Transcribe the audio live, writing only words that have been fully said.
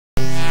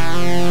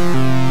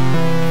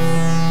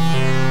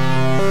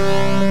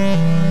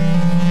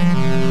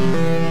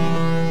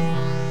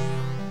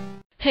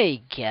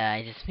Hey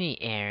guys, it's me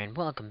Aaron.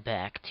 Welcome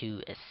back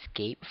to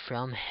Escape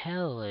from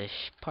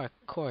Hellish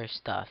parkour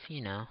stuff.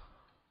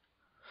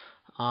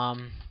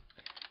 Um,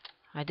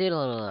 I did a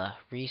little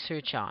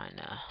research on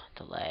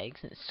the legs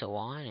and so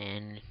on,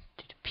 and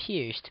it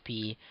appears to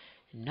be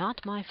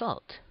not my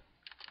fault.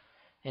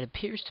 It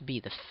appears to be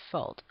the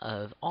fault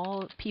of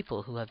all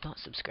people who have not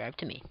subscribed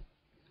to me.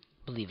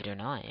 Believe it or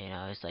not,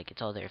 it's like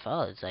it's all their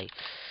fault. It's like,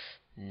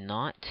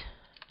 not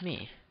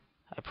me.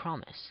 I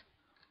promise.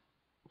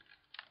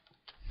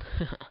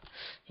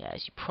 Yeah,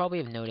 as you probably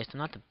have noticed, I'm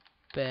not the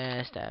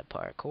best at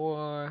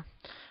parkour,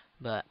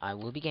 but I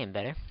will be getting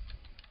better.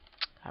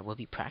 I will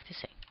be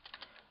practicing.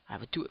 I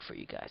will do it for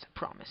you guys, I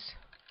promise.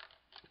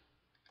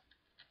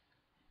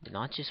 But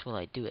not just will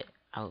I do it,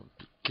 I will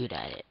be good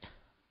at it.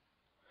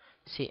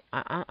 See,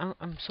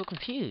 I'm so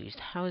confused.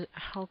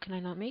 How can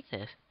I not make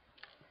this?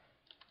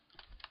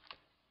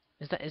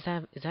 Is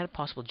that a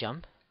possible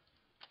jump?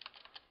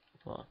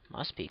 Well, it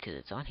must be because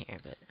it's on here,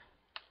 but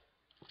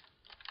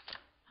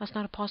that's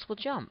not a possible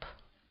jump.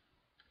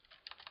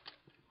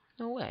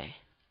 No way.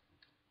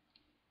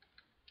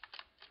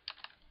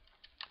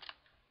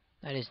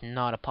 That is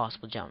not a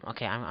possible jump.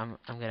 Okay, I'm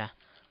gonna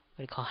what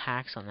do you call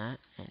hacks on that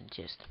and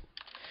just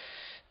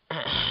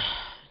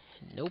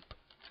nope.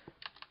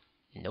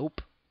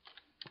 Nope.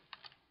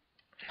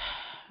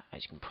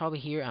 As you can probably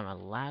hear, I'm a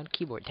loud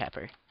keyboard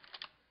tapper.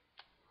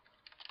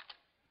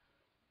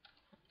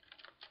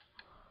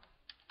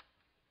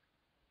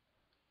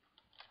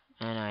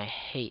 And I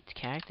hate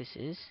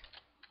cactuses.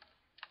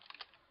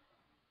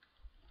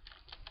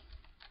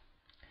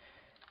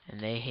 And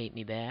they hate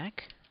me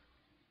back.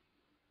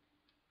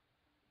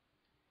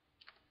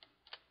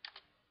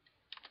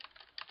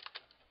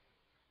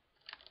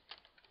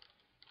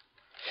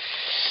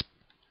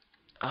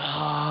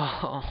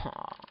 Oh,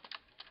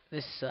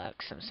 this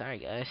sucks. I'm sorry,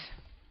 guys.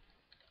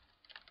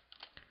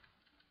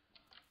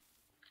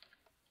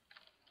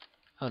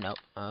 Oh no.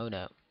 Oh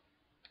no.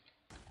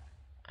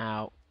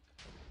 Ow.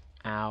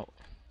 Ow.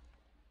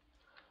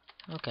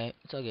 Okay,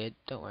 it's all good.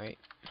 Don't worry.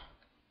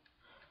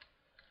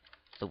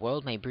 The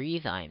world may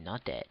breathe, I am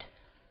not dead.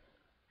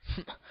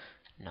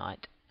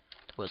 Not.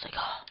 The world's like,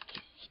 oh,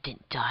 he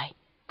didn't die?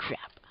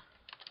 Crap.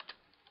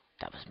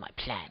 That was my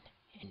plan,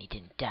 and he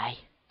didn't die.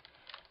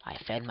 I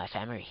fed my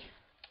family.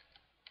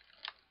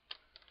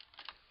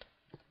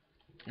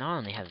 Not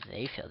only have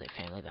they fed their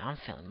family, but I'm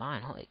feeling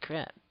mine. Holy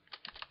crap.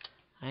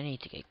 I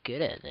need to get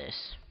good at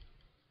this.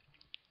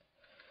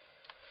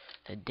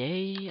 The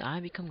day I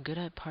become good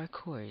at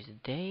parkour is the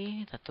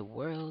day that the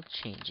world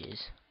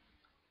changes.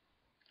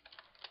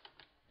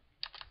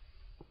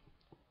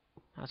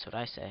 That's what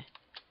I say.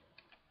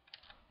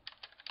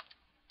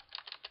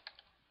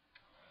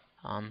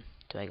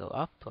 Do I go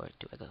up or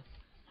do I go?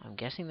 I'm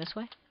guessing this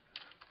way.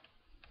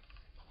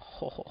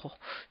 Oh,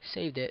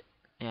 saved it.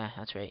 Yeah,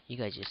 that's right. You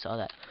guys just saw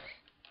that.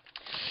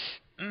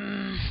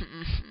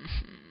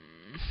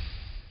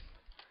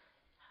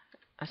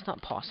 That's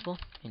not possible,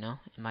 in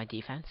my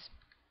defense.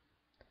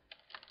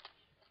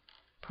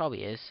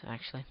 Probably is,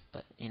 actually,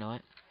 but you know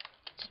what?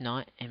 It's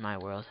not in my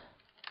world.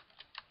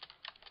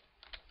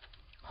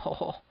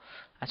 Oh,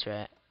 that's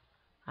right.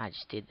 I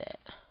just did that.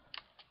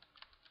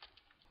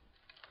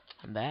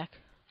 I'm back.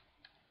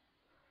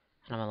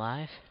 And I'm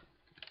alive.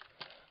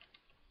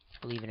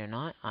 Believe it or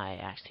not, I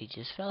actually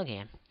just fell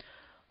again.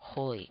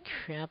 Holy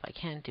crap, I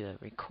can't do a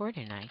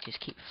recording. I just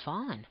keep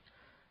falling.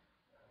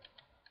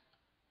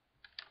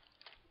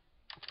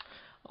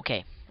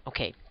 Okay.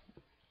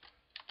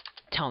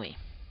 Tell me.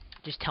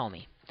 Just tell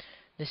me.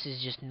 This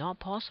is just not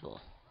possible.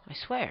 I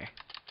swear.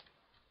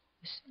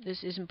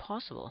 This isn't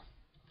possible.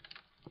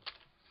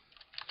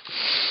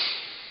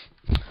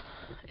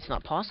 It's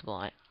not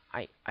possible.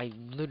 I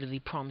literally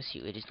promise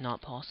you it is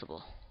not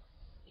possible.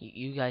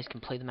 You guys can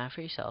play the map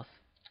for yourself,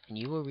 and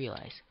you will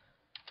realize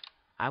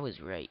I was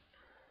right.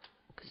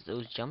 Because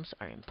those jumps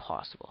are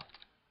impossible.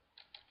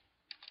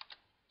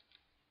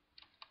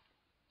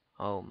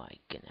 Oh my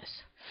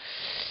goodness.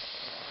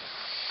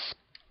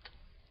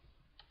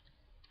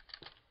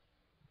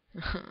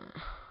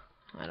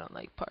 I don't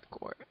like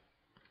parkour.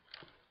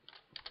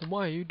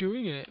 Why are you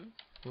doing it?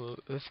 Well,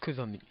 that's because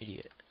I'm an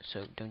idiot,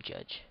 so don't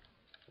judge.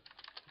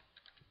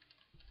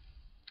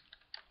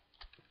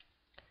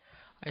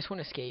 I just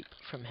want to escape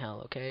from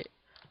hell, okay?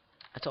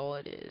 That's all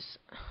it is.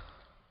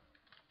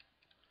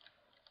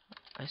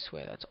 I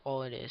swear that's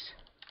all it is.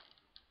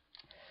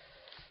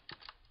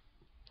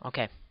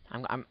 Okay,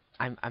 I'm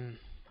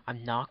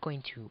not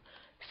going to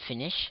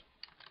finish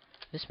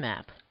this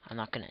map. I'm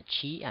not gonna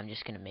cheat. I'm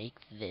just gonna make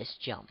this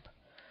jump.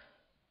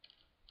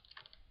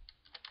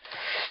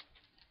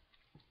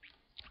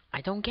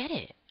 I don't get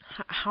it.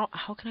 How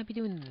can I be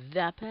doing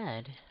that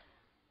bad?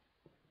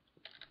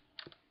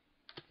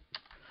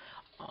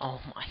 Oh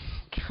my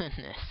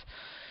goodness.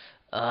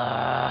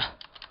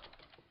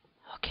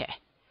 Okay.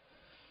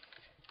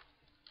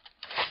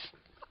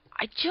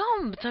 I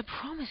jumped! I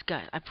promise,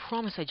 guys. I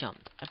promise I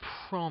jumped. I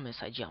promise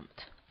I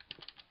jumped.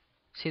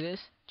 See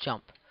this?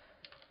 Jump.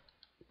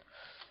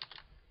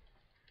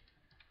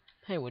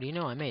 Hey, what do you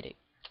know? I made it.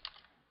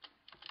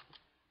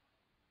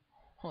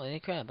 Holy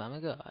crap, I'm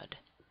a god.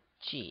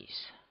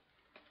 Jeez.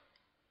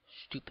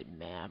 Stupid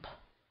map.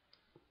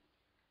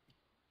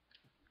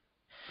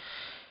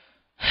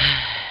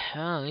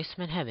 Oh, at least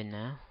I'm in heaven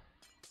now.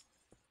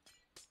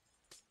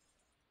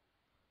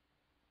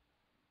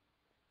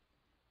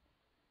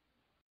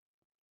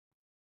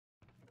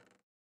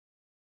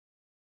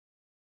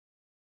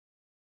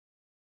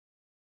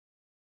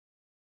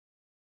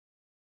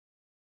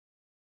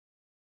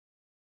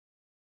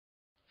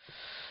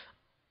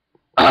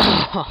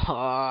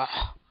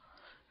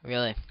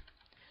 Really?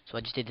 So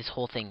I just did this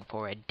whole thing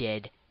for a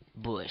dead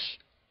bush.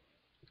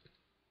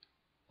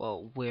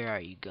 Well, where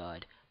are you,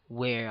 God?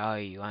 Where are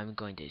you? I'm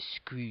going to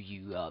screw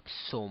you up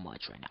so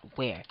much right now.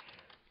 Where?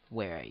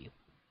 Where are you?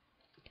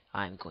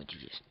 I'm going to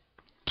just...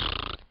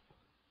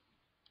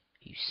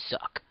 You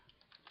suck.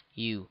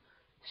 You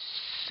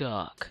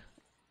suck.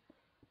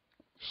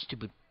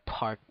 Stupid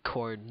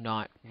parkour,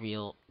 not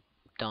real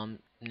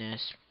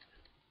dumbness.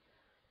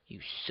 You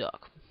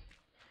suck.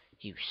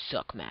 You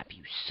suck, map.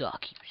 You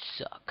suck. You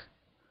suck.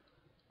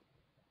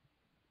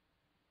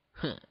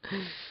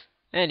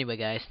 Anyway,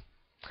 guys.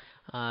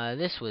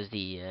 This was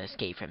the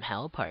Escape from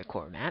Hell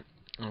parkour map,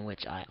 on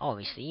which I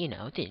obviously,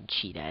 didn't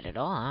cheat at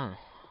all.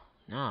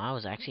 No, I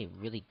was actually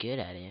really good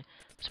at it.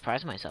 I'm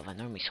surprised myself. I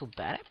normally so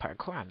bad at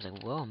parkour. I was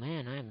like, whoa,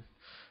 man,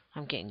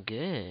 I'm getting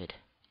good.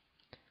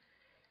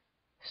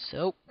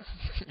 So,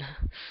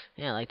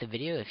 yeah, like the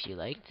video if you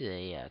liked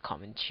the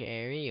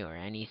commentary or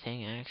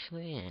anything,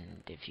 actually,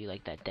 and if you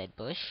like that dead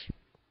bush,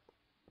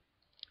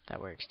 that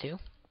works too.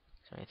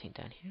 So I think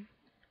down here,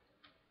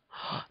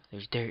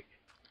 there's dirt.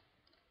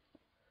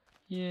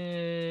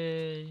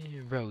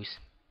 Yay, Rose.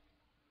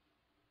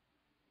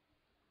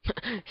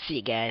 See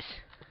you guys.